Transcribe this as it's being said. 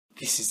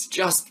This is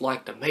just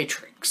like the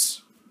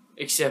Matrix,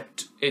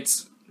 except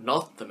it's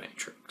not the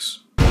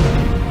Matrix.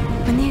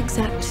 When the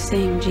exact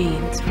same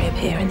genes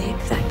reappear in the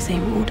exact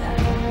same order,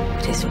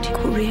 it is what you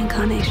call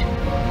reincarnation.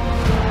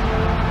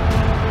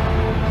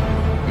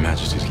 Her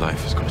Majesty's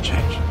life is going to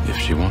change, if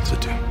she wants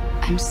it to.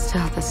 I'm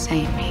still the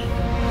same me.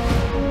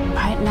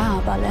 Right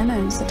now, Barlem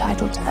owns the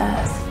title to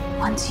Earth.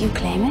 Once you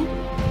claim it,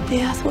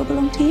 the Earth will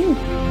belong to you.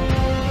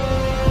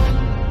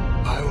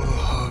 I will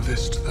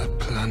harvest that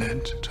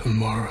planet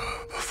tomorrow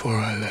before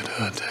I let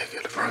her take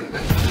it from me.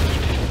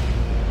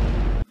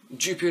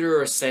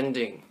 Jupiter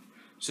Ascending.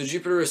 So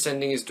Jupiter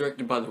Ascending is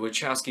directed by the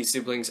Wachowski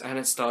siblings and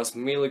it stars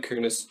Mila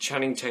Kunis,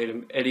 Channing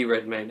Tatum, Eddie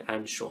Redmayne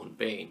and Sean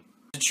Bean.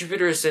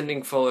 Jupiter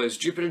Ascending follows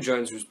Jupiter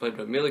Jones, who's played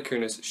by Mila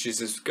Kunis. She's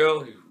this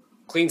girl who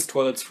cleans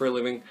toilets for a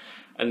living,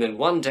 and then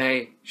one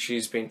day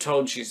she's been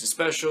told she's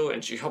special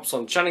and she hops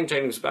on Channing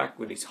Tatum's back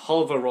with his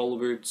hover roller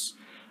boots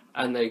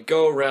and they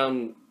go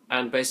around,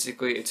 and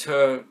basically it's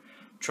her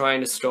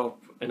trying to stop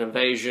an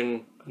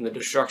invasion and the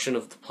destruction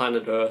of the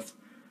planet Earth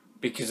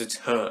because it's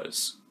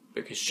hers,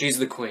 because she's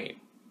the queen,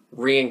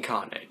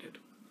 reincarnated.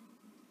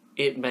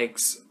 It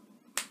makes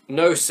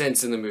no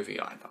sense in the movie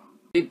either.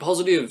 The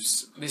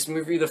positives, this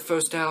movie, the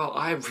first hour,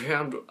 I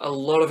found a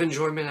lot of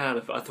enjoyment out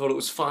of it. I thought it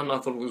was fun, I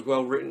thought it was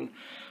well written,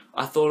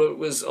 I thought it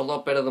was a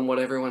lot better than what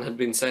everyone had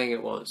been saying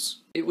it was.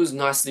 It was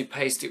nicely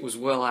paced, it was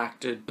well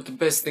acted, but the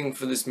best thing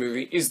for this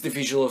movie is the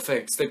visual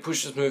effects. They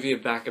pushed this movie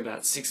back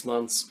about 6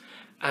 months,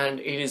 and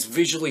it is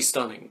visually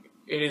stunning.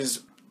 It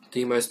is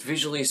the most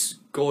visually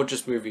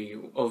gorgeous movie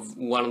of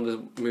one of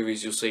the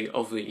movies you'll see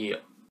of the year.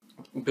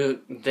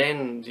 But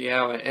then the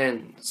hour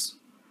ends,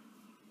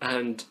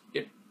 and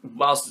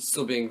whilst it's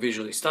still being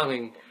visually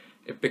stunning,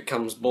 it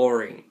becomes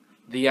boring.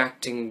 The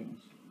acting,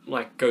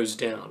 goes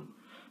down.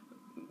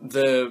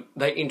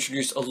 They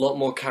introduce a lot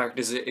more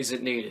characters as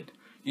it needed.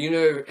 You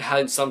know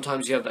how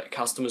sometimes you have that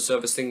customer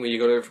service thing where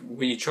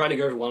you try to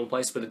go to one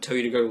place but they tell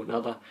you to go to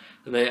another,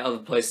 and the other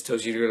place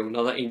tells you to go to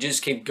another, and you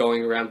just keep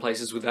going around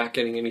places without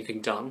getting anything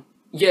done?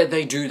 Yeah,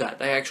 they do that.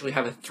 They actually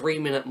have a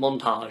 3-minute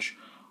montage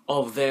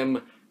of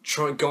them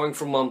going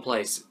from one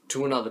place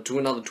to another, to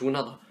another, to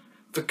another,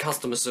 for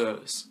customer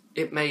service.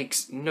 It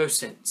makes no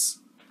sense.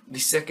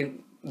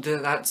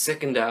 That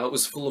second hour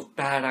was full of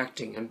bad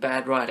acting and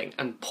bad writing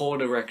and poor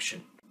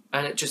direction.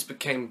 And it just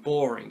became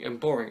boring and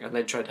boring, and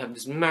they tried to have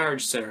this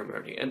marriage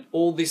ceremony, and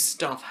all this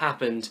stuff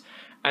happened,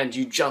 and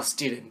you just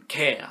didn't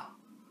care.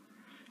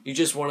 You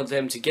just wanted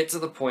them to get to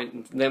the point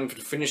and them to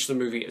finish the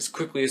movie as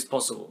quickly as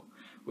possible.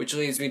 Which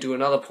leads me to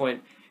another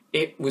point.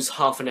 It was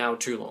half an hour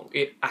too long.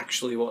 It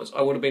actually was.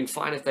 I would have been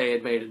fine if they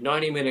had made a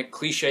 90-minute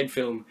cliched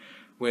film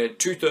where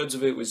 2/3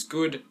 of it was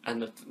good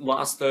and the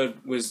last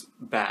third was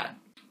bad.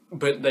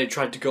 But they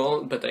tried to go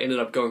on, but they ended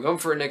up going on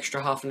for an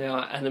extra half an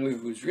hour, and the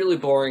movie was really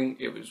boring.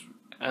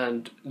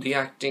 And the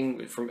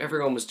acting from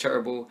everyone was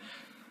terrible.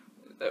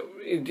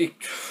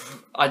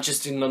 I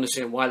just didn't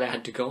understand why they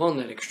had to go on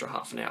that extra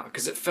half an hour,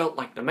 because it felt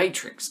like The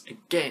Matrix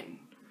again.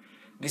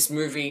 This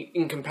movie,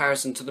 in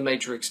comparison to The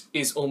Matrix,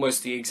 is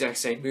almost the exact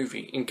same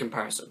movie in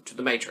comparison to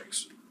The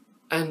Matrix.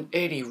 And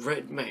Eddie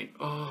Redmayne,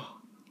 oh,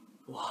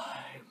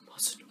 why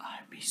mustn't I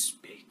be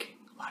speaking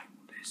like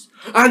this?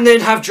 And then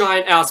have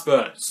giant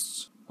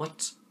outbursts!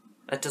 What?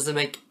 That doesn't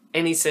make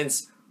any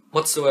sense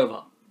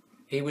whatsoever.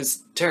 He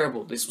was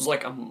terrible. This was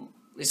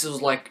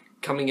like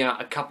coming out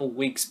a couple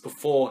weeks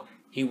before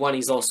he won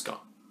his Oscar.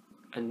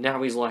 And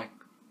now he's like...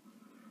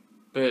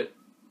 But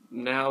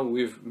now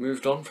we've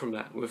moved on from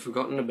that. We've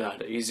forgotten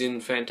about it. He's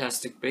in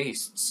Fantastic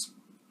Beasts.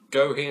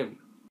 Go him.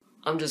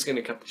 I'm just going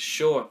to cut this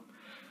short.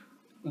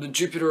 The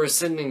Jupiter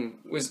Ascending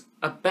was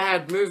a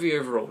bad movie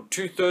overall.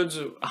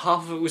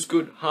 Half of it was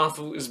good, half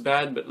of it was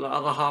bad, but the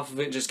other half of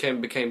it just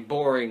became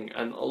boring,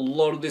 and a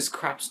lot of this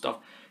crap stuff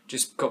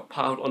just got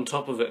piled on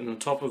top of it and on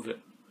top of it.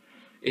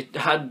 It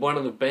had one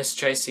of the best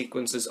chase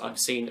sequences I've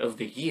seen of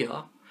the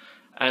year,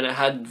 and it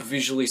had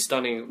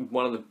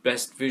one of the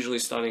best visually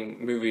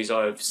stunning movies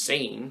I've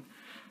seen.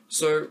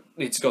 So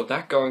it's got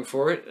that going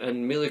for it,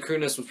 and Mila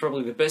Kunis was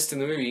probably the best in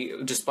the movie,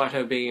 despite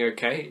her being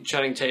okay.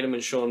 Channing Tatum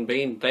and Sean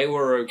Bean, they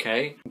were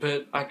okay,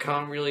 but I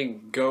can't really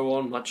go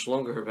on much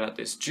longer about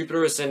this.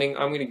 Jupiter Ascending,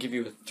 I'm going to give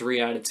you a 3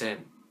 out of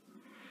 10.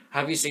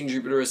 Have you seen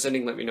Jupiter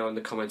Ascending? Let me know in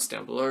the comments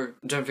down below.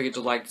 Don't forget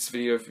to like this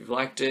video if you've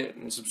liked it,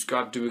 and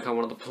subscribe to become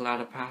one of the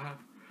Platypus.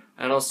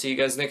 And I'll see you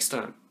guys next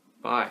time.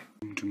 Bye.